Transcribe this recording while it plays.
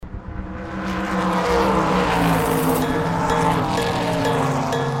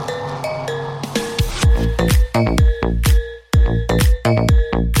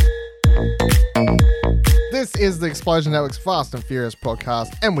Explosion Network's Fast and Furious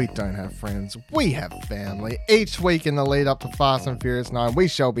podcast, and we don't have friends, we have family. Each week in the lead up to Fast and Furious 9, we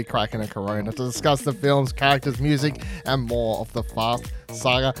shall be cracking a Corona to discuss the films, characters, music, and more of the Fast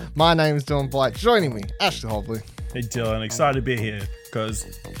saga. My name is Dylan Blight. Joining me, Ashley Hobley. Hey Dylan, excited to be here, because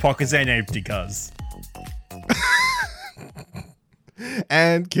pockets ain't empty, cuz.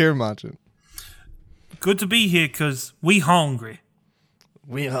 And Kieran Marchant. Good to be here, because we hungry.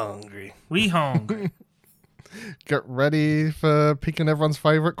 We hungry. We hungry. Get ready for picking everyone's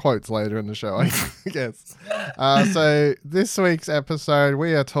favourite quotes later in the show, I guess. So this week's episode,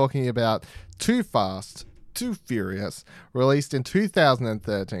 we are talking about Too Fast, Too Furious, released in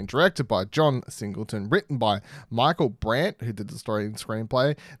 2013, directed by John Singleton, written by Michael Brandt, who did the story and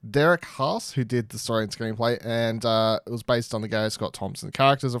screenplay, Derek Haas, who did the story and screenplay, and it was based on the Gary Scott Thompson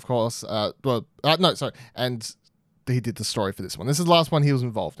characters, of course. And he did the story for this one. This is the last one he was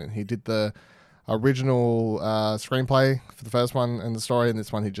involved in. He did the original screenplay for the first one and the story, and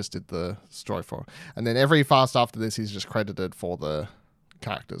this one he just did the story for. And then every Fast after this, he's just credited for the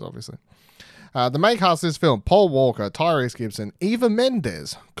characters, obviously. The main cast of this film: Paul Walker, Tyrese Gibson, Eva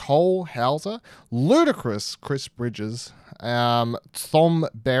Mendes, Cole Hauser, Ludacris, Chris Bridges, Tom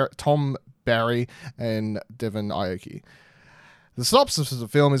Barry, and Devin Aoki. The synopsis of the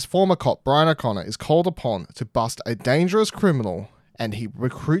film is: former cop Brian O'Connor is called upon to bust a dangerous criminal, and he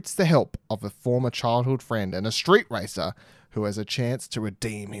recruits the help of a former childhood friend and a street racer who has a chance to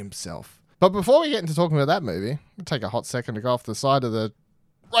redeem himself. But before we get into talking about that movie, we'll take a hot second to go off the side of the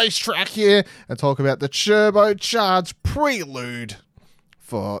racetrack here and talk about the turbocharged prelude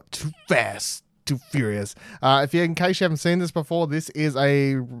for Too Fast, Too Furious. In case you haven't seen this before, this is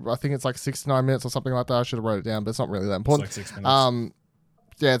I think it's like 69 minutes or something like that. I should have wrote it down, but it's not really that important. It's like 6 minutes.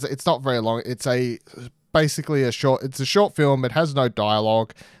 Yeah, it's not very long. It's basically a short film. It has no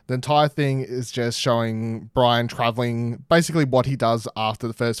dialogue. The entire thing is just showing Brian traveling, basically what he does after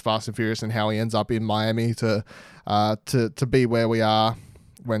the first Fast and Furious and how he ends up in Miami to be where we are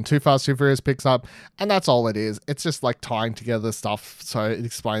when Too Fast, Too Furious picks up, and that's all it is. It's just like tying together stuff so it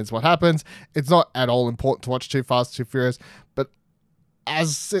explains what happens. It's not at all important to watch Too Fast, Too Furious, but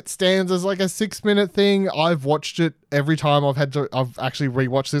as it stands as like a 6-minute thing, I've watched it every time I've actually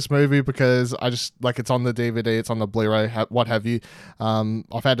rewatched this movie because I just, like, it's on the DVD, it's on the Blu-ray, what have you.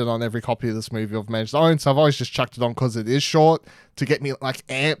 I've had it on every copy of this movie I've managed to own, so I've always just chucked it on because it is short to get me like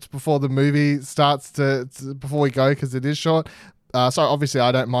amped before the movie starts before we go, because it is short. So obviously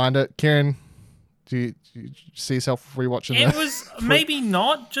I don't mind it. Kieran, do you see yourself rewatching that? It was maybe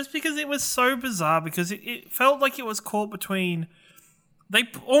not, just because it was so bizarre, because it felt like it was caught between... They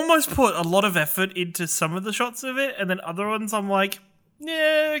almost put a lot of effort into some of the shots of it, and then other ones I'm like,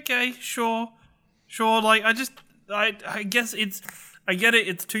 yeah, okay, sure. Like, I guess I get it,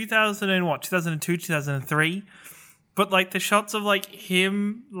 it's 2002, 2003, but like the shots of like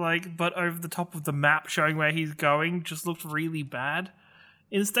him, like, but over the top of the map showing where he's going just looked really bad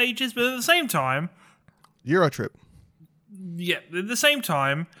in stages, but at the same time... Eurotrip. Yeah, at the same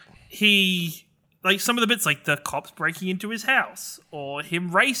time, he... Like, some of the bits, like the cops breaking into his house or him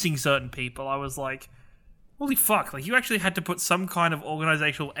racing certain people, I was like, holy fuck, like, you actually had to put some kind of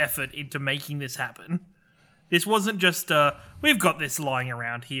organizational effort into making this happen. This wasn't just, we've got this lying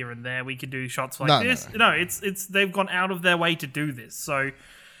around here and there, we can do shots like this. No, it's they've gone out of their way to do this. So,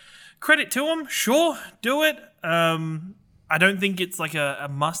 credit to them, sure, do it. I don't think it's like a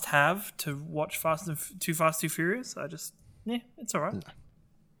must-have to watch Too Fast, Too Furious. It's alright. No.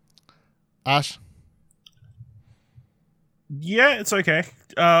 Ash? Yeah, it's okay.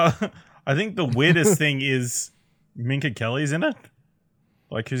 I think the weirdest thing is Minka Kelly's in it.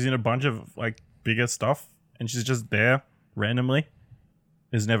 Like, she's in a bunch of like bigger stuff, and she's just there randomly.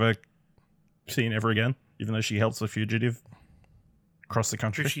 Is never seen ever again, even though she helps a fugitive across the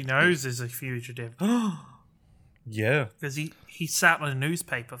country. Who she knows is a fugitive. Yeah. Because he sat on a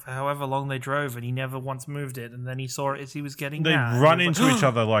newspaper for however long they drove, and he never once moved it, and then he saw it as he was getting They out. run into each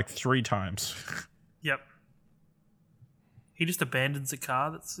other like 3 times. Yep. He just abandons a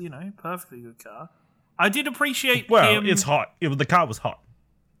car that's, perfectly good car. I did appreciate him... it's hot. The car was hot.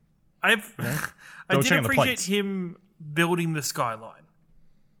 I did appreciate him building the skyline.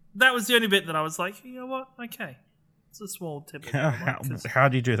 That was the only bit that I was like, you know what? Okay. It's a small tip. How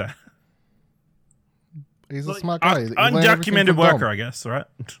do you do that? He's a smart guy. Undocumented worker, I guess, right?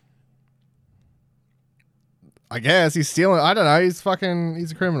 I guess he's stealing. I don't know. He's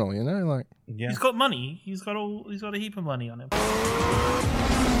a criminal, like. Yeah. He's got money. He's got a heap of money on him.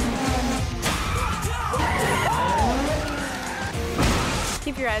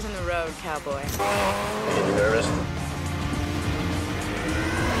 Keep your eyes on the road, cowboy. Are you nervous?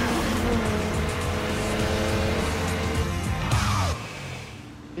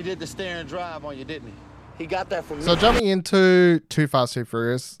 He did the stare and drive on you, didn't he? He got that from So me. jumping into Too Fast, Too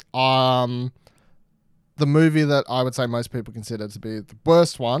Furious, the movie that I would say most people consider to be the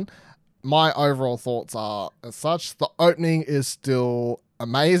worst one, my overall thoughts are as such. The opening is still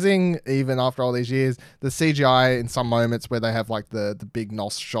amazing, even after all these years. The CGI in some moments where they have like the big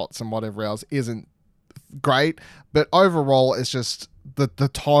NOS shots and whatever else isn't great, but overall it's just the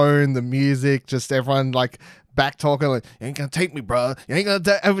tone, the music, just everyone like back talking like, you ain't gonna take me, bro, you ain't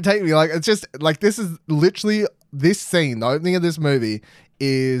gonna overtake me. Like, it's just like, this is literally, this scene, the opening of this movie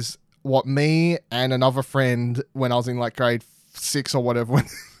is what me and another friend, when I was in like grade 6 or whatever when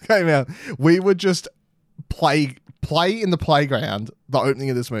it came out, we would just play in the playground the opening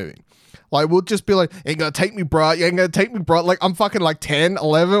of this movie. Like, we'll just be like, you ain't gonna take me, bro, you ain't gonna take me, bro. Like, I'm fucking like 10,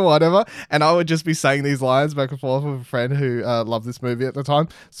 11, whatever. And I would just be saying these lines back and forth with a friend who loved this movie at the time.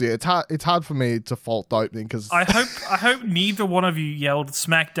 So yeah, it's hard for me to fault the opening because I hope neither one of you yelled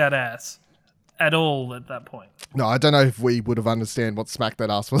 "smack that ass" at all at that point. no, I don't know if we would have understand what Smack That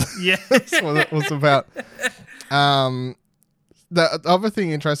Ass was, Yeah. what it was about. The other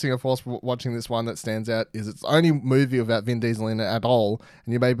thing interesting, of course, watching this one that stands out is it's the only movie without Vin Diesel in it at all.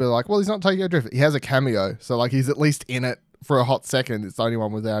 And you may be like, well, he's not Tokyo Drift. He has a cameo. So, like, he's at least in it for a hot second. It's the only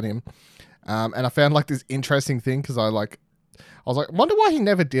one without him. And I found, like, this interesting thing because I was like, wonder why he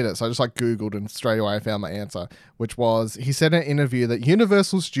never did it. So I just, like, Googled and straight away I found my answer, which was he said in an interview that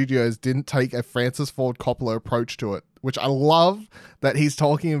Universal Studios didn't take a Francis Ford Coppola approach to it, which I love that he's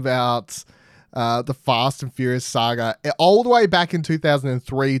talking about the Fast and Furious saga all the way back in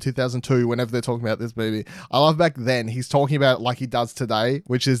 2003, 2002, whenever they're talking about this movie. I love back then he's talking about it like he does today,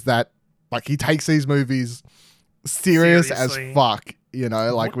 which is that, like, he takes these movies serious Seriously. as fuck, you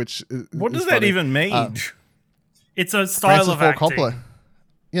know, like, which What is does that funny. even mean? It's a style Francis of Ford acting. Coppola.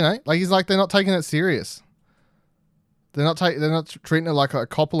 You know, like, he's like, they're not taking it serious. They're not treating it like a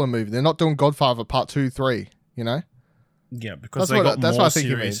Coppola movie. They're not doing Godfather Part 2, 3, you know? Yeah, because That's they what- got that's what more I think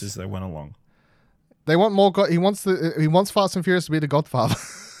he serious means. as they went along. They want more he wants Fast and Furious to be the Godfather.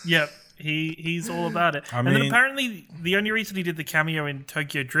 Yep, he's all about it. I And then mean- apparently the only reason he did the cameo in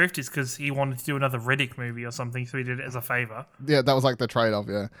Tokyo Drift is because he wanted to do another Riddick movie or something, so he did it as a favor. Yeah, that was like the trade-off,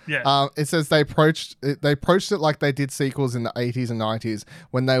 yeah. Yeah. It says they approached it like they did sequels in the 80s and 90s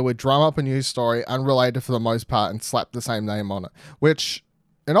when they would drum up a new story, unrelated for the most part, and slap the same name on it, which,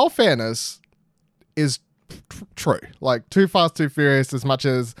 in all fairness, is true. Like, Too Fast, Too Furious, as much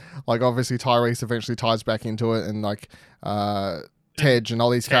as, like, obviously Tyrese eventually ties back into it and, like, Tej and all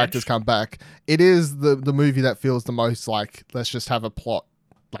these characters come back, it is the movie that feels the most like, let's just have a plot,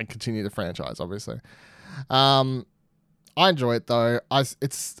 like, continue the franchise, obviously. I enjoy it though.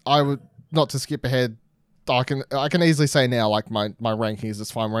 I would, not to skip ahead, I can easily say now, like, my rankings is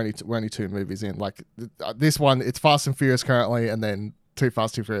fine. We're only 2 movies in. Like, this one, it's Fast and Furious currently, and then Too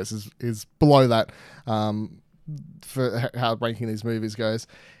Fast, Too Furious is below that for how ranking these movies goes.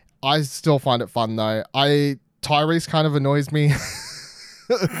 I still find it fun though. Tyrese kind of annoys me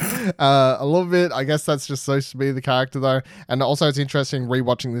a little bit. I guess that's just supposed to be the character though. And also it's interesting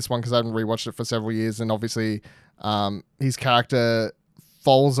rewatching this one because I haven't rewatched it for several years, and obviously his character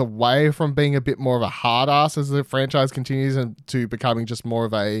falls away from being a bit more of a hard ass as the franchise continues and to becoming just more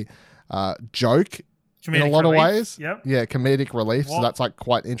of a joke in a Comedic lot relief. of ways. Yep. Yeah, comedic relief. So What? that's like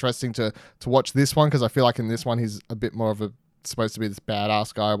quite interesting to watch this one because I feel like in this one he's a bit more of a supposed to be this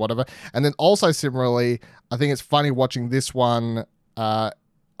badass guy or whatever. And then also similarly, I think it's funny watching this one,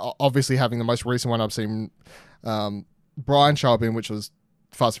 obviously having the most recent one I've seen Brian show up in, which was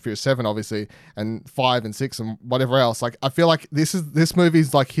Fast and Furious 7, obviously, and 5 and 6 and whatever else. Like, I feel like this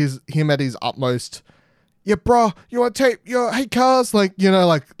movie's like him at his utmost. Yeah, bro, you want to take your hey cars, like, you know,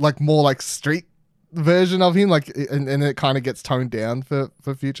 like more like street version of him, like, and it kind of gets toned down for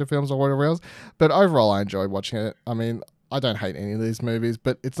future films or whatever else. But overall, I enjoyed watching it. I mean, I don't hate any of these movies,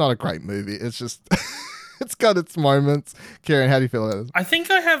 but it's not a great movie. It's just it's got its moments. Kieran, how do you feel about it? I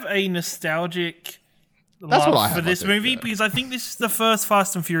think I have a nostalgic That's what I love have, for this I think, movie yeah. because I think this is the first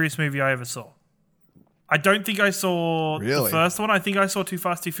Fast and Furious movie I ever saw. I don't think I saw the Really? first one. I think I saw Too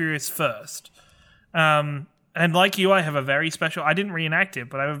Fast, Too Furious first. And like you, I have a very special... I didn't reenact it,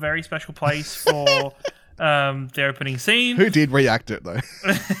 but I have a very special place for the opening scene. Who did react it though?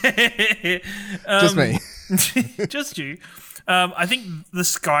 Just me. Just you. I think the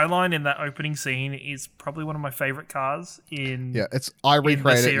skyline in that opening scene is probably one of my favorite cars in... Yeah, I recreated it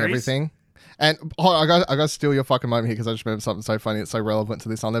and series? everything. And hold on, I got to steal your fucking moment here because I just remembered something so funny. It's so relevant to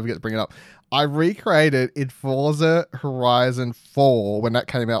this. I'll never get to bring it up. I recreated in Forza Horizon 4 when that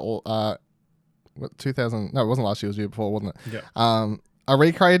came out. 2000? No, it wasn't last year. It was the year before, wasn't it? Yeah. I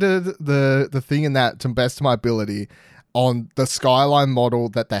recreated the thing in that to best of my ability. on the Skyline model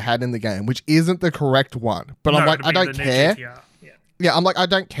that they had in the game, which isn't the correct one. But I'm No, like, it'll I be don't the new care. GTR. Yeah. Yeah, I'm like, I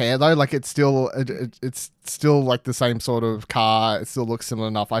don't care though. Like, it's still like the same sort of car. It still looks similar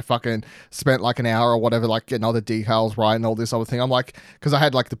enough. I fucking spent like an hour or whatever, like getting all the decals right and all this other thing. I'm like, because I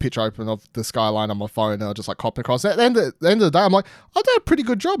had like the picture open of the Skyline on my phone and I just like copping across. At the end of the day, I'm like, I did a pretty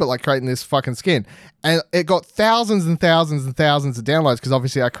good job at like creating this fucking skin, and it got thousands and thousands and thousands of downloads because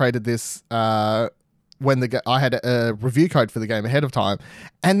obviously I created this. When I had a review code for the game ahead of time.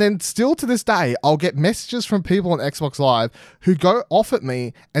 And then still to this day, I'll get messages from people on Xbox Live who go off at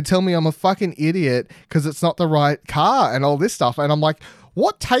me and tell me I'm a fucking idiot because it's not the right car and all this stuff. And I'm like,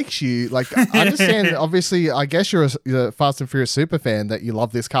 what takes you? Like, I understand, obviously, I guess you're a Fast and Furious super fan that you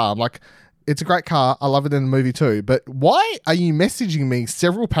love this car. I'm like, it's a great car. I love it in the movie too. But why are you messaging me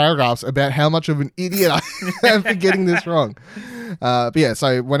several paragraphs about how much of an idiot I am for getting this wrong? But yeah,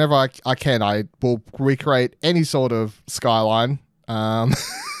 so whenever I can, I will recreate any sort of Skyline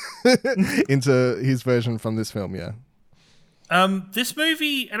into his version from this film, yeah. This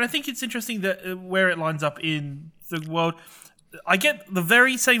movie, and I think it's interesting that where it lines up in the world. I get the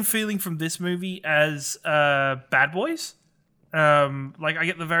very same feeling from this movie as Bad Boys. Like, I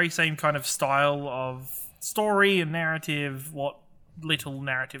get the very same kind of style of story and narrative, what little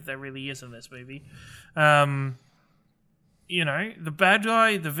narrative there really is in this movie. You know, the bad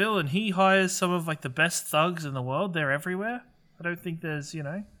guy, the villain, he hires some of like the best thugs in the world. They're everywhere. I don't think there's, you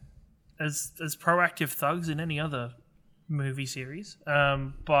know, as proactive thugs in any other movie series.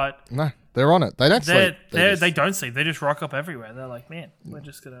 But no, they're on it. They don't sleep. They don't sleep. They just rock up everywhere. They're like, man, we're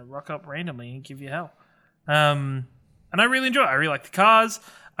just gonna rock up randomly and give you hell. And I really enjoy it. I really like the cars.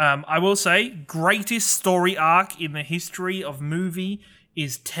 I will say, greatest story arc in the history of movie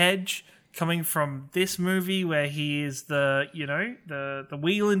is Tej. Coming from this movie where he is the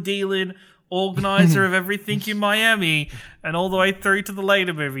wheelin' dealin' organizer of everything in Miami, and all the way through to the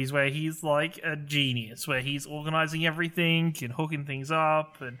later movies where he's like a genius, where he's organizing everything and hooking things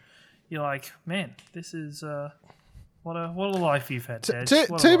up, and you're like, man, this is what a life you've had, Tej.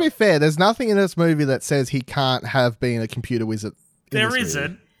 To be fair, there's nothing in this movie that says he can't have been a computer wizard. There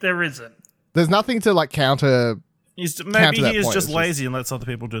isn't. There's nothing to like counter. Maybe he is just lazy and lets other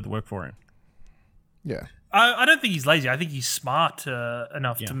people do the work for him. Yeah. I don't think he's lazy. I think he's smart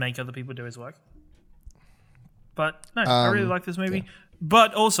enough to make other people do his work. But no, I really like this movie. Yeah.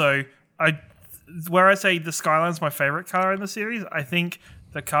 But also, where I say the Skyline's my favorite car in the series, I think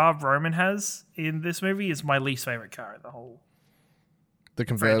the car Roman has in this movie is my least favorite car in the whole the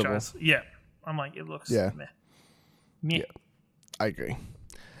convertible franchise. Yeah. I'm like, it looks meh. Yeah. I agree.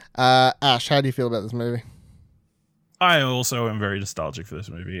 Ash, how do you feel about this movie? I also am very nostalgic for this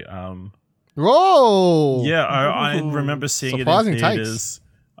movie. Whoa! Yeah, I remember seeing Surprising it in theaters,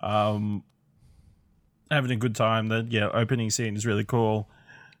 having a good time. The opening scene is really cool.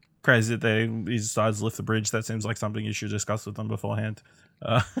 Crazy that he decides to lift the bridge. That seems like something you should discuss with them beforehand.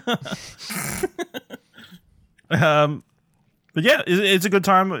 But yeah, it's a good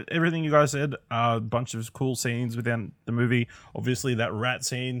time. Everything you guys said. A bunch of cool scenes within the movie. Obviously, that rat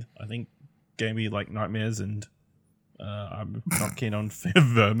scene, I think, gave me like nightmares, and I'm not keen on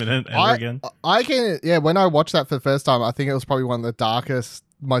Vermin ever again. When I watched that for the first time, I think it was probably one of the darkest,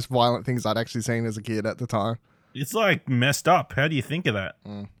 most violent things I'd actually seen as a kid at the time. It's like messed up. How do you think of that?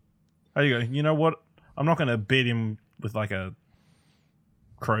 How do you go, you know what? I'm not going to beat him with like a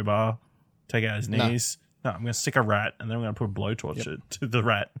crowbar, take out his knees. No, I'm going to stick a rat, and then I'm going to put a blowtorch to the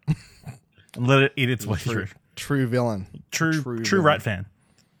rat and let it eat its way through. True villain. True rat fan.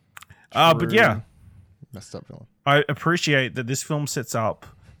 But yeah. Messed up villain. I appreciate that this film sets up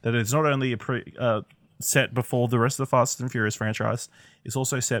that it's not only set before the rest of the Fast and Furious franchise, it's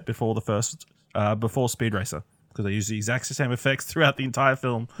also set before before Speed Racer, because they use the exact same effects throughout the entire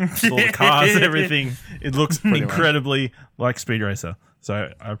film. All the cars and everything. It looks incredibly like Speed Racer.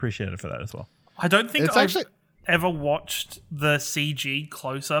 So I appreciate it for that as well. I don't think I've ever watched the CG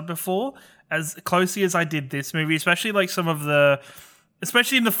closer before, as closely as I did this movie, especially like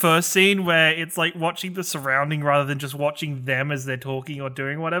especially in the first scene where it's like watching the surrounding rather than just watching them as they're talking or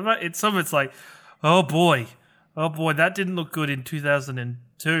doing whatever. It's like, oh boy, that didn't look good in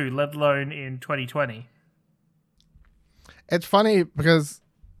 2002, let alone in 2020. It's funny because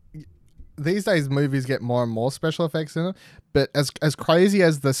these days movies get more and more special effects in it, but as crazy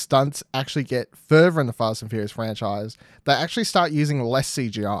as the stunts actually get further in the Fast and Furious franchise, they actually start using less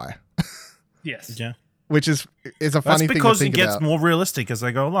CGI. Yes. Yeah. Which is a funny thing to think about. That's because it gets more realistic as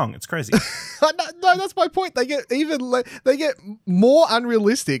they go along. It's crazy. No, that's my point. They get more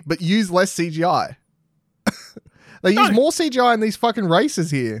unrealistic, but use less CGI. They use more CGI in these fucking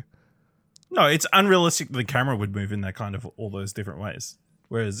races here. No, it's unrealistic that the camera would move in that kind of all those different ways.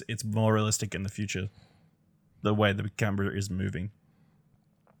 Whereas it's more realistic in the future, the way the camera is moving.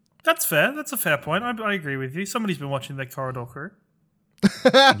 That's fair. That's a fair point. I agree with you. Somebody's been watching the Corridor Crew.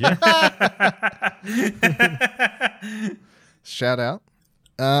 Shout out.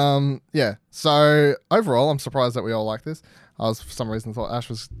 Yeah. So overall, I'm surprised that we all like this. I was for some reason thought Ash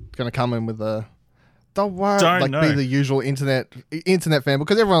was going to come in with the Don't know. be the usual internet fan,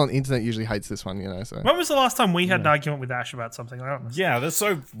 because everyone on the internet usually hates this one, So When was the last time we had an argument with Ash about something? I don't know. Yeah, that's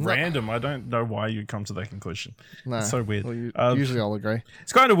so random. I don't know why you come to that conclusion. no, It's so weird. Well, usually I'll agree.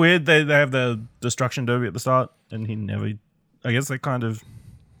 It's kind of weird. They have the destruction derby at the start, and he never. I guess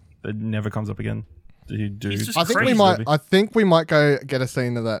it never comes up again. Did he do? He's just I think crazy. I think we might go get a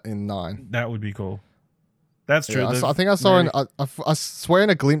scene of that in 9. That would be cool. That's true. Yeah, I think I saw I swear in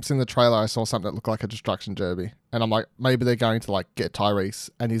a glimpse in the trailer I saw something that looked like a destruction derby, and I'm like, maybe they're going to like get Tyrese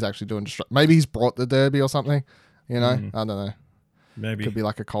and he's actually doing maybe he's brought the derby or something, I don't know. Maybe Could be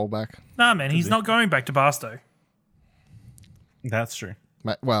like a callback. Nah, man, he's not going back to Barstow. that's true.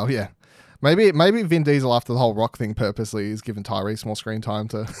 Well, yeah, maybe Vin Diesel after the whole Rock thing purposely is giving Tyrese more screen time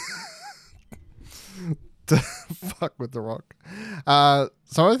to to fuck with the Rock.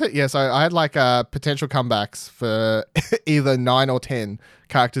 So I had like potential comebacks for either 9 or 10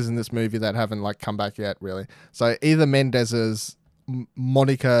 characters in this movie that haven't like come back yet, really. So either Mendez's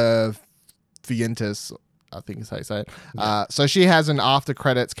Monica Fuentes, I think is how you say it. So she has an after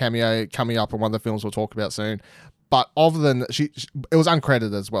credits cameo coming up in one of the films we'll talk about soon. But other than it was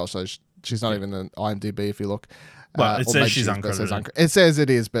uncredited as well, so she's not even in IMDb if you look. Well, it or says maybe she's but it says uncredited. it says it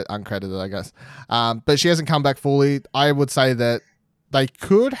is, but uncredited, I guess. But she hasn't come back fully. I would say that they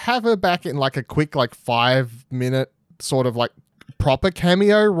could have her back in like a quick, like 5-minute sort of like proper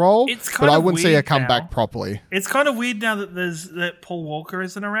cameo role. It's but kind I of wouldn't see her weird come now. back properly. It's kind of weird now that Paul Walker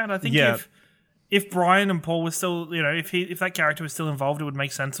isn't around. I think Yeah. if Brian and Paul were still, if that character was still involved, it would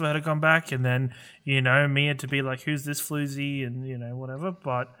make sense for her to come back, and then Mia to be like, who's this floozy, and whatever.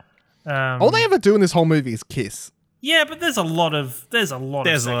 But All they ever do in this whole movie is kiss. yeah, but there's a lot of There's a lot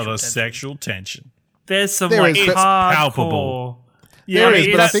of tension. sexual tension. There's some There like is, but- hardcore. Palpable. There is,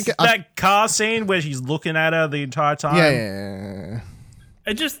 but I that, think that car scene where she's looking at her the entire time. Yeah.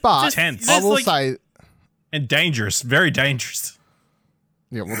 It just But just, tense. I there's, will like, say, And dangerous, very dangerous.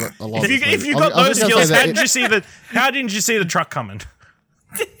 yeah, well, a lot If you got those skills, how didn't you see the truck coming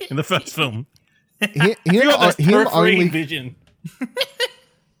in the first film? Vision.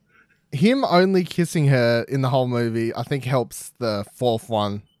 Him only kissing her in the whole movie, I think, helps the fourth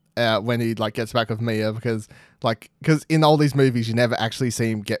one when he like gets back with Mia, because in all these movies you never actually see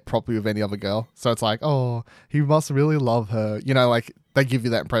him get properly with any other girl, so it's like, oh, he must really love her, like they give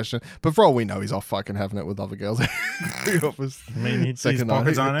you that impression. But for all we know, he's off fucking having it with other girls. I mean, his Second night.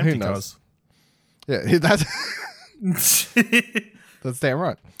 pockets aren't Who empty, knows? cuz. Yeah, that's damn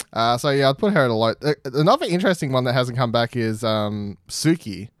right. So yeah, I'd put her at a low. Another interesting one that hasn't come back is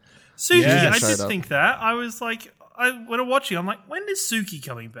Suki. Suki, Yeah, I showed did up. think that. I was like, when I'm watching, I'm like, when is Suki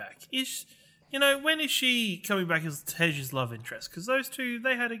coming back? When is she coming back as Tej's love interest? Because those two,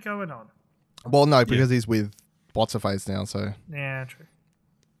 they had it going on. Well, no, because he's with what's her face now. So Yeah, true.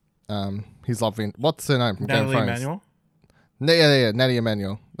 he's loving. What's her name? From Game of Natalie Thrones? Emanuel. Yeah, Natty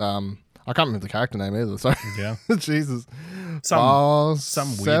Emanuel. I can't remember the character name either. So Yeah. Jesus. Some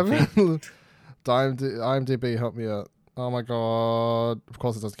Seven. IMDb, help me out. Oh my god! Of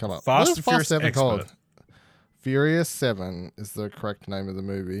course, it doesn't come up. Fast What is and Furious 7 called? Expert. Furious 7 is the correct name of the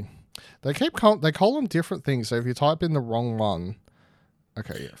movie. They call them different things. So if you type in the wrong one,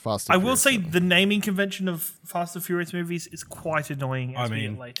 okay, yeah, Fast. And I will Furious say 7. the naming convention of Fast and Furious movies is quite annoying as we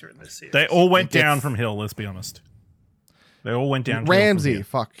mean, get later in this series. They all went It gets- down from hill, let's be honest. They all went down Ramsey. Hill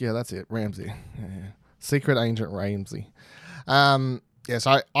Fuck yeah, that's it. Ramsey. Yeah. Secret Agent Ramsey. Yes,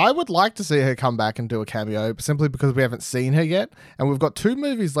 I would like to see her come back and do a cameo simply because we haven't seen her yet, and we've got 2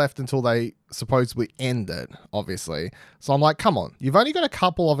 movies left until they supposedly end it, obviously. So I'm like, come on, you've only got a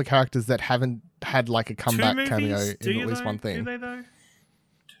couple of the characters that haven't had like a comeback movies? cameo Do in you at least though? one thing. Do they though?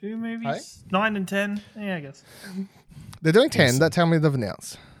 2 movies? 9 and 10? Yeah, I guess. They're doing 10 that tell me they've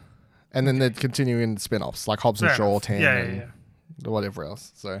announced, and then they're continuing spin-offs like Hobbs and Fair Shaw enough. 10 Yeah, and yeah. whatever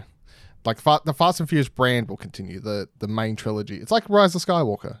else. So. Like the Fast and Furious brand will continue, the main trilogy. It's like Rise of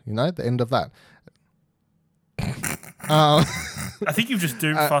Skywalker, the end of that. I think you've just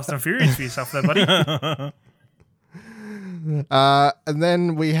doomed Fast and Furious for yourself there, buddy. And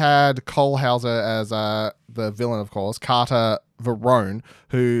then we had Cole Hauser as the villain, of course, Carter Verone,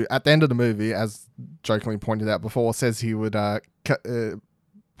 who at the end of the movie, as jokingly pointed out before, says he would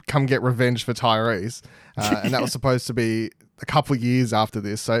come get revenge for Tyrese. And that was supposed to be a couple of years after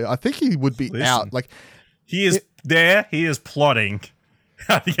this, so I think he would be Listen. out. Like, He is there. He is plotting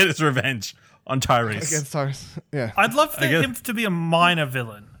how to get his revenge on Tyrese. against Tyrese. Yeah. I'd love for guess- him to be a minor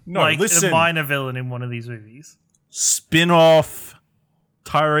villain. No, like listen. a minor villain in one of these movies. Spin-off.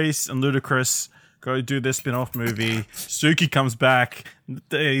 Tyrese and Ludacris go do their spin-off movie. Suki comes back.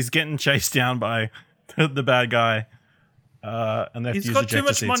 He's getting chased down by the bad guy. And they have He's to use got too ejector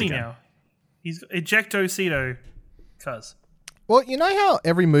much seats money again. now. He's ejecto-cedo, cuz. Well, you know how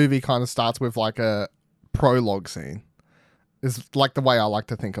every movie kind of starts with like a prologue scene? Is like the way I like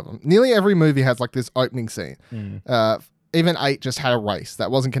to think of them. Nearly every movie has like this opening scene. Even 8 just had a race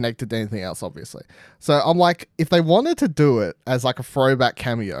that wasn't connected to anything else, obviously. So I'm like, if they wanted to do it as like a throwback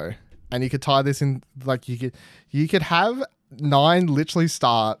cameo, and you could tie this in, like you could have 9 literally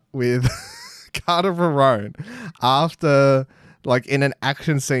start with Carter Verone after like in an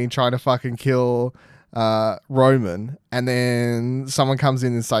action scene trying to fucking kill Roman, and then someone comes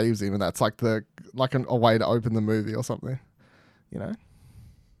in and saves him, and that's like a way to open the movie or something, you know.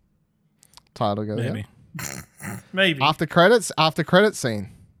 Title go Maybe. Maybe. after credits scene.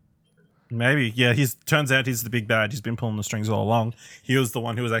 Maybe. Yeah, turns out he's the big bad. He's been pulling the strings all along. He was the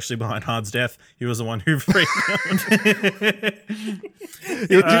one who was actually behind Hard's death. He was the one who freaked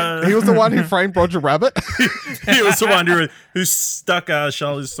He was the one who framed Roger Rabbit. He was the one who stuck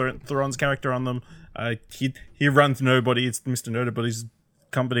Charlize Theron's character on them. He runs Nobody. It's Mr. Nobody's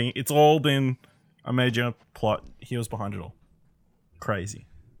company. It's all been a major plot. He was behind it all. Crazy.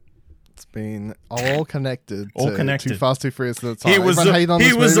 It's been all connected. All to connected. Too Fast, Too Furious at the time. He was Everyone hated on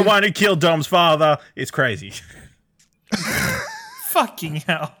this the movie. one who killed Dom's father. It's crazy. Fucking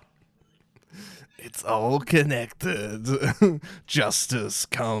hell. It's all connected. Justice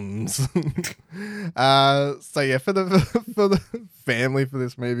comes. So yeah, for the family for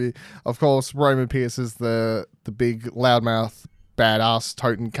this movie, of course, Roman Pierce is the big loudmouth, badass,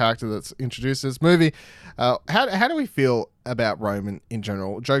 totem character that's introduced in this movie. How do we feel about Roman in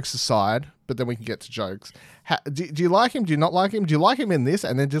general? Jokes aside, but then we can get to jokes. Do you like him? Do you not like him? Do you like him in this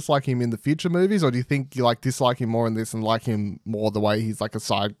and then dislike him in the future movies, or do you think you like dislike him more in this and like him more the way he's like a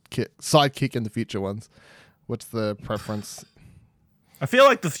sidekick in the future ones? What's the preference? I feel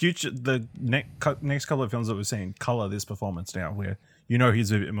like the next couple of films that we've seen color this performance now, where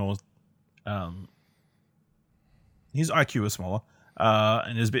he's a bit more. His IQ is smaller,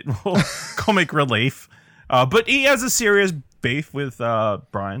 and is a bit more comic relief. But he has a serious beef with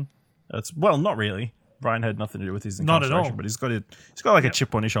Brian. Not really. Brian had nothing to do with his Not at all. incarceration, but he's got like a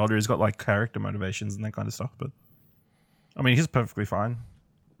chip on his shoulder. He's got like character motivations and that kind of stuff. But I mean, he's perfectly fine.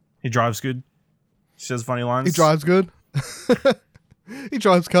 He drives good. He says funny lines. He drives good. He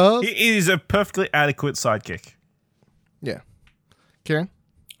drives cars. He is a perfectly adequate sidekick. Yeah. Kieran?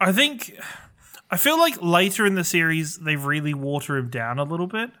 I feel like later in the series they really water him down a little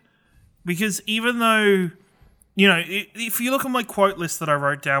bit, because even though, if you look at my quote list that I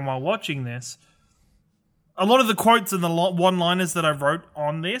wrote down while watching this, a lot of the quotes and the one-liners that I wrote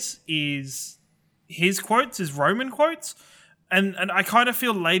on this is his quotes, his Roman quotes, and I kind of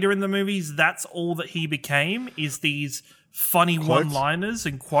feel later in the movies that's all that he became, is these funny Quotes? one-liners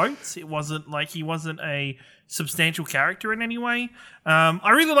and quotes. It wasn't like he wasn't a substantial character in any way.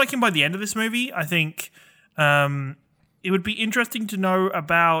 I really like him by the end of this movie. I think it would be interesting to know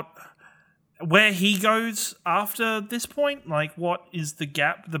about where he goes after this point. Like, what is the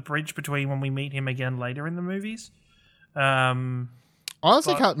gap, the bridge between when we meet him again later in the movies? I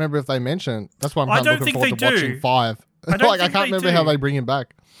honestly can't remember if they mentioned. That's why I'm I kind of don't looking think forward to they watching do. 5. I don't I think can't they remember how do. they bring him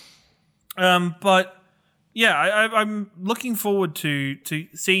back. But yeah, I'm looking forward to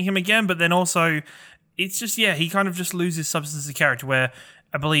seeing him again. But then also, it's just, he kind of just loses substance as a character, where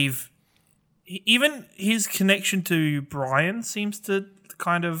I believe even his connection to Brian seems to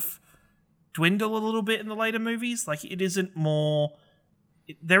kind of dwindle a little bit in the later movies. Like, it isn't more...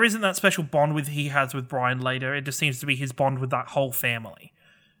 There isn't that special bond he has with Brian later. It just seems to be his bond with that whole family.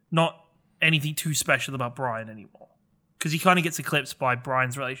 Not anything too special about Brian anymore. Because he kind of gets eclipsed by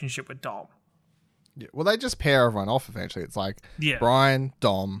Brian's relationship with Dom. Yeah, well, they just pair everyone off eventually. It's like Yeah. Brian,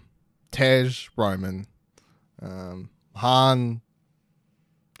 Dom, Tej, Roman, Han,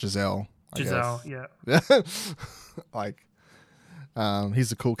 Giselle. Giselle, I yeah. guess. Like, he's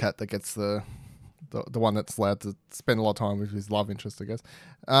the cool cat that gets the one that's allowed to spend a lot of time with his love interest, I guess.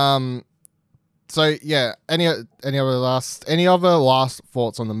 So yeah, any other last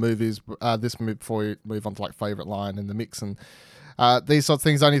thoughts on the movies? This movie before we move on to like favorite line in the mix and these sort of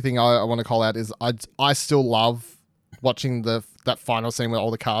things. The only thing I want to call out is I still love watching that final scene where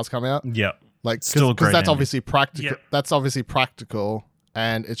all the cars come out. Yeah. Like, Still a because great that's ending. obviously practical. Yeah. That's obviously practical,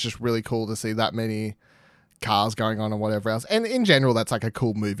 and it's just really cool to see that many cars going on and whatever else. And in general, that's like a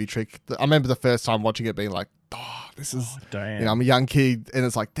cool movie trick. I remember the first time watching it being like, oh, this is, damn. I'm a young kid and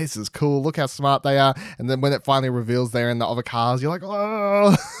it's like, this is cool. Look how smart they are. And then when it finally reveals they're in the other cars, you're like,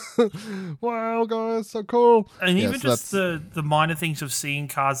 oh, wow, guys, so cool. And Yeah, even so just the minor things of seeing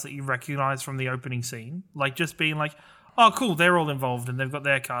cars that you recognize from the opening scene, like just being like, oh, cool, they're all involved and they've got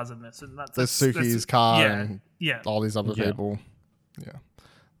their cars in this. And There's Suki's car yeah, and yeah. all these other people. Yeah.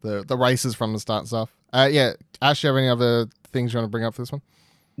 The races from the start and stuff. Yeah. Ash, you have any other things you want to bring up for this one?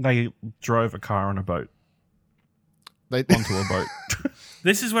 They drove a car on a boat They, onto a boat.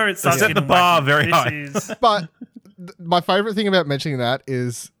 This is where it starts set getting the bar wacky. very This high. is- but my favorite thing about mentioning that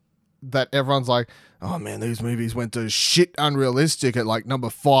is that everyone's like, oh man, these movies went to shit unrealistic at like number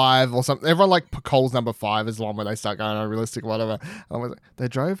 5 or something. Everyone like calls number 5 as the one where they start going unrealistic or whatever. And I was like, they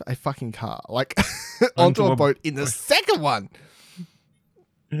drove a fucking car like onto a boat in the second one.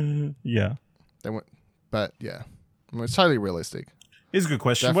 Yeah. They went, but yeah, I mean, it's totally realistic. Here's a good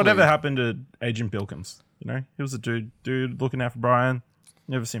question. Definitely. Whatever happened to Agent Bilkins? You know, he was a dude looking out for Brian.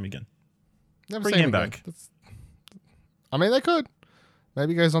 Never see him again. Never Bring seen him again. back. I mean, they could.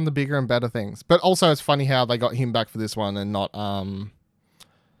 Maybe he goes on to bigger and better things. But also, it's funny how they got him back for this one and not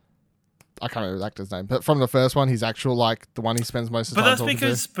I can't remember the actor's name, but from the first one, he's actual like the one he spends most of the But time that's talking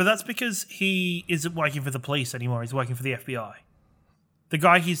because to. but that's because he isn't working for the police anymore. He's working for the FBI. The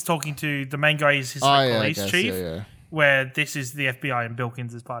guy he's talking to, the main guy is his like, I police guess, chief, yeah. where this is the FBI and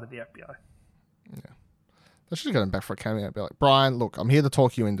Bilkins is part of the FBI. They should have got him back for a cameo. Be like, Brian, look, I'm here to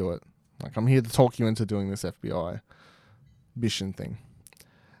talk you into it. Like, I'm here to talk you into doing this FBI mission thing.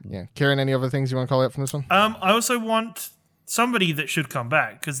 Yeah. Kieran, any other things you want to call out from this one? I also want somebody that should come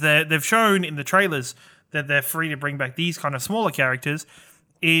back because they've shown in the trailers that they're free to bring back these kind of smaller characters.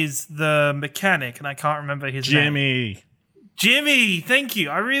 Is the mechanic, and I can't remember his name. Jimmy, thank you.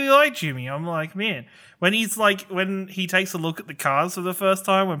 I really like Jimmy. I'm like, man, when he takes a look at the cars for the first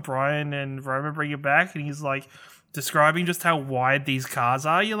time, when Brian and Roman bring it back, and he's like describing just how wide these cars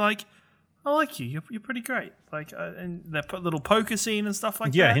are, you're like, I like you. You're pretty great. Like, and they put little poker scene and stuff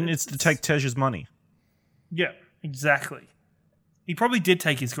like that. Yeah, he needs to take Tej's money. Yeah, exactly. He probably did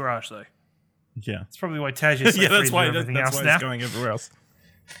take his garage though. Yeah. That's probably why Tej is so Yeah, free that's to why, do everything that's else why now. he's going everywhere else.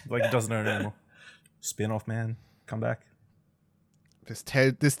 Like, he doesn't own it anymore. Spin-off, man. Come back. This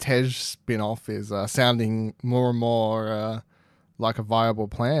Tej spin-off is sounding more and more like a viable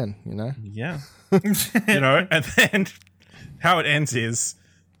plan, you know? Yeah. You know, and then how it ends is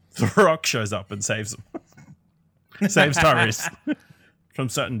The Rock shows up and saves him. Saves Tyrese from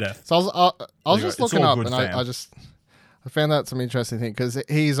certain death. So I was Anyway, just it's looking all up good, and fam. I found out some interesting thing because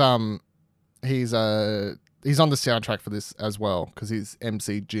he's on the soundtrack for this as well because he's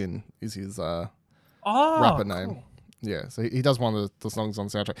MC Jin is his rapper name. Cool. Yeah, so he does one of the songs on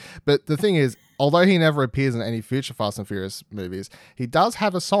the soundtrack. But the thing is, although he never appears in any future Fast and Furious movies, he does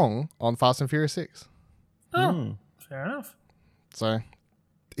have a song on Fast and Furious 6. Oh, fair enough. So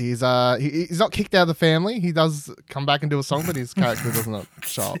he's not kicked out of the family. He does come back and do a song, but his character does not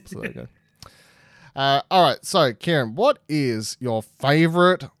show up. So there you go. All right, so Kieran, what is your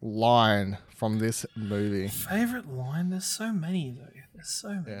favorite line from this movie? Favorite line? There's so many though. There's so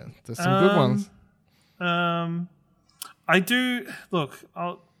many. Yeah, there's some good ones. I do look.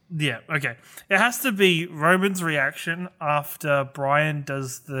 Okay. It has to be Roman's reaction after Brian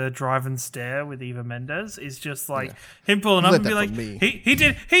does the drive and stare with Eva Mendes. Is just like him pulling up Let and be that like, from me.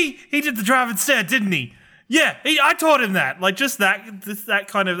 he did the drive and stare, didn't he? Yeah, I taught him that. Like just that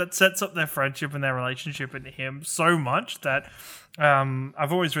kind of that sets up their friendship and their relationship and him so much that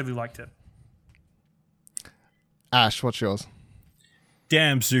I've always really liked it. Ash, what's yours?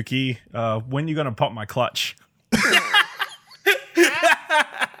 Damn, Suki. When you gonna pop my clutch?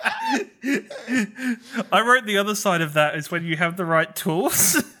 I wrote the other side of that is when you have the right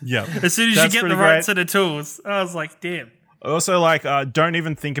tools. Yeah. As soon as That's you get the pretty right great. set of tools, I was like, damn. Also, like, don't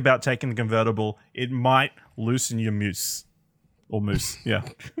even think about taking the convertible. It might loosen your moose. Or moose, yeah.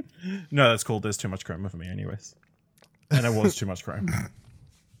 No, that's cool. There's too much chrome for me anyways. And it was too much chrome.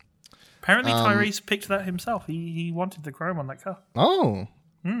 Apparently Tyrese picked that himself. He wanted the chrome on that car. Oh,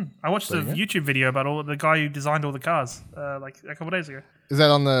 I watched a YouTube video about the guy who designed all the cars like a couple days ago. is that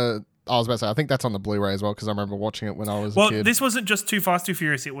on the? I was about to say, I think that's on the Blu-ray as well because I remember watching it when I was a Well, kid. this wasn't just Too Fast, Too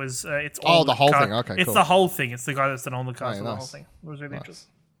Furious. It was it's all the whole car- thing. Okay, it's cool. the whole thing. It's the guy that's done all the cars Oh, for the whole nice. thing. It was really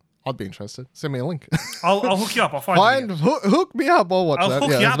interesting. I'd be interested. Send me a link. I'll hook you up. I'll find you. Hook me up. I'll watch I'll that.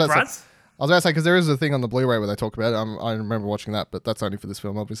 hook you I up, was about to Brad. say- I was about to say because there is a thing on the Blu-ray where they talk about it. I remember watching that, but that's only for this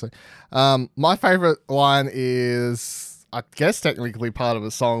film, obviously. My favorite line is I guess technically part of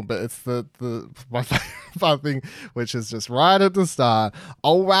a song, but it's my favorite part thing, which is just right at the start.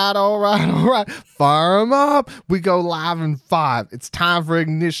 All right, fire 'em up. We go live in 5. It's time for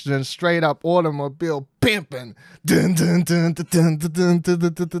ignition and straight up automobile pimping. Dun dun dun dun dun dun dun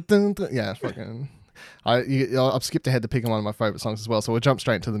dun dun dun dun. Yeah, fucking. I've skipped ahead to picking one of my favorite songs as well, so we'll jump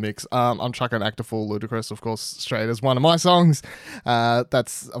straight into the mix. I'm chucking Act of Fool, Ludacris, of course, straight as one of my songs.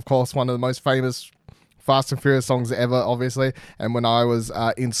 That's, of course, one of the most famous Fast and Furious songs ever, obviously. And when I was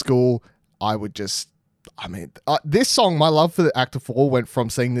in school, I would just, this song, my love for the Act of Fool went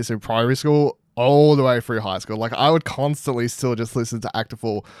from singing this in primary school all the way through high school. Like, I would constantly still just listen to Act of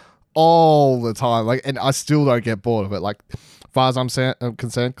Fool all the time. Like, and I still don't get bored of it. Like, as far as I'm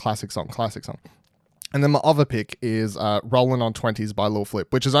concerned, classic song. And then my other pick is Rollin' on 20s by Lil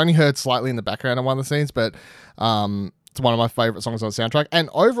Flip, which is only heard slightly in the background in one of the scenes, but it's one of my favorite songs on the soundtrack. And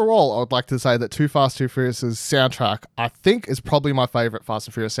overall, I would like to say that Too Fast, Too Furious' soundtrack, I think, is probably my favorite Fast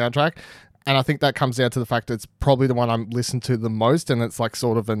and Furious soundtrack. And I think that comes down to the fact that it's probably the one I'm listening to the most, and it's like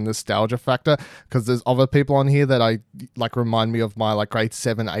sort of a nostalgia factor, because there's other people on here that I like remind me of my like grade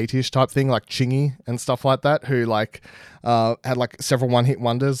 7, 8-ish type thing, like Chingy and stuff like that, who like had like several one-hit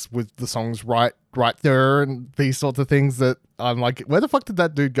wonders with the songs right there and these sorts of things that I'm like, where the fuck did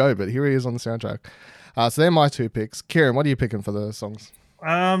that dude go? But here he is on the soundtrack. So they're my 2 picks. Kieran, what are you picking for the songs?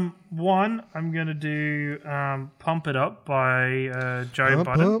 One, I'm gonna do "Pump It Up" by Joe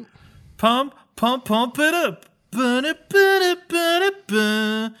Budden. Pump it up.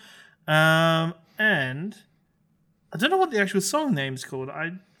 And I don't know what the actual song name's called.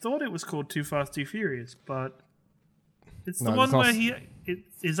 I thought it was called Too Fast, Too Furious, but it's the one where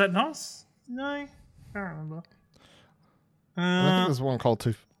is that Nas? No, I can't remember. I think there's one called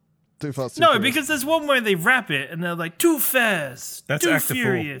Too Fast, Too No, Furious. because there's one where they rap it and they're like, too fast, That's too Act of Fool.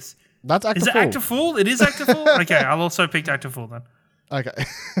 furious. That's Act Is of it Fool. Act of Fool? It is Act of Fool? Okay, I'll also pick Act of Fool then. Okay.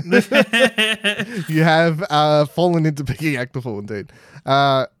 You have fallen into picking Act of Fool, indeed.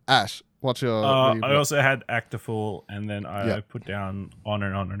 Ash, what's your... what do you I got? also had Act of Fool, and then I Yeah. put down On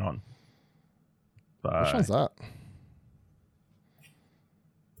and On and On. Which one's that?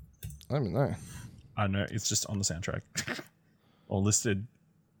 I don't even know. I know, it's just on the soundtrack. Or listed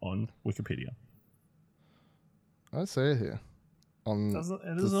on Wikipedia. I don't see it here. On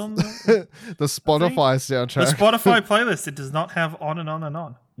It is on the Spotify soundtrack. Spotify playlist. It does not have On and On and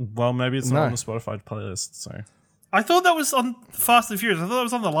On. Well, maybe it's No. not on the Spotify playlist, so... I thought that was on Fast and Furious. I thought that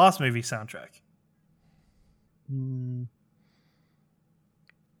was on the last movie soundtrack.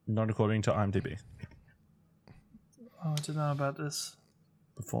 Not according to IMDb. Oh, I don't know about this.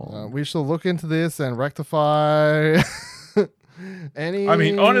 Before. We shall look into this and rectify any... I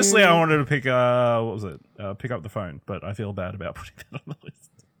mean, honestly, I wanted to pick what was it? Pick Up the Phone, but I feel bad about putting that on the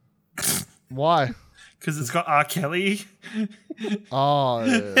list. Why? Because it's got R. Kelly. Oh,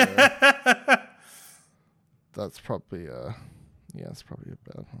 yeah. That's probably it's probably a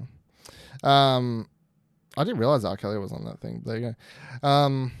bad one. I didn't realize R. Kelly was on that thing. There you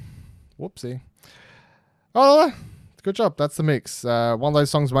go. Whoopsie. Oh, good job. That's the mix. One of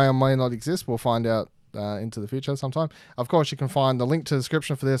those songs may or may not exist. We'll find out into the future sometime. Of course, you can find the link to the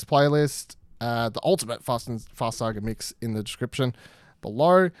description for this playlist, the ultimate Fast Saga mix in the description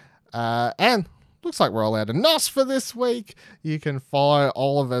below. And looks like we're all out of NOS for this week. You can follow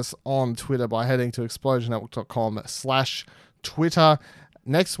all of us on Twitter by heading to explosionnetwork.com/Twitter.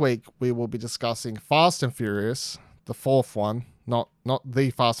 Next week, we will be discussing Fast and Furious, the 4th one. Not the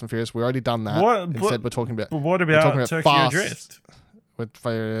Fast and Furious. We've already done that. Instead, we're talking about... But what about Tokyo Fast Drift? with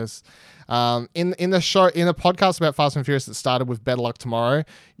Furious. In the podcast about Fast and Furious that started with Better Luck Tomorrow,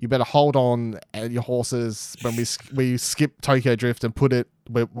 you better hold on your horses when we skip Tokyo Drift and put it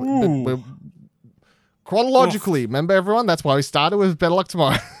we're chronologically. Remember, everyone? That's why we started with Better Luck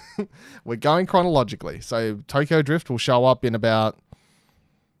Tomorrow. We're going chronologically. So Tokyo Drift will show up in about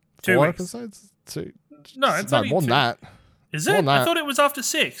 2 4 weeks. episodes. No, it's no, only more than 2. that. Is More it? than I that. thought it was after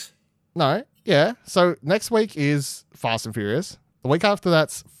 6. No, yeah. So next week is Fast and Furious. The week after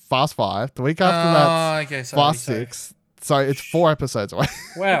that's Fast 5. The week after that's okay, Fast 6. So it's 4 episodes away.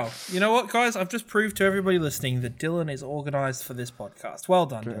 Wow. You know what, guys? I've just proved to everybody listening that Dylan is organized for this podcast. Well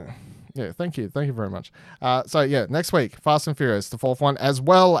done, Dylan. Yeah, thank you. Thank you very much. So yeah, next week, Fast and Furious, the 4th one, as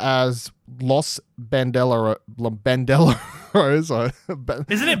well as Los Bandoleros.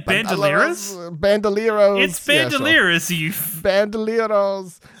 Isn't it Bandoleros? Bandoleros. It's Yeah, sure. Bandoleros, you...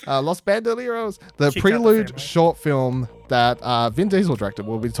 Bandoleros. Los Bandoleros. The Kick out the Prelude family. short film that Vin Diesel directed.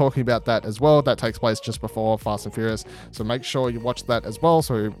 We'll be talking about that as well. That takes place just before Fast and Furious. So make sure you watch that as well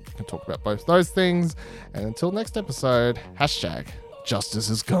so we can talk about both those things. And until next episode, #Justice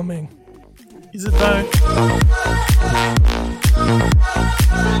is coming. Is it though?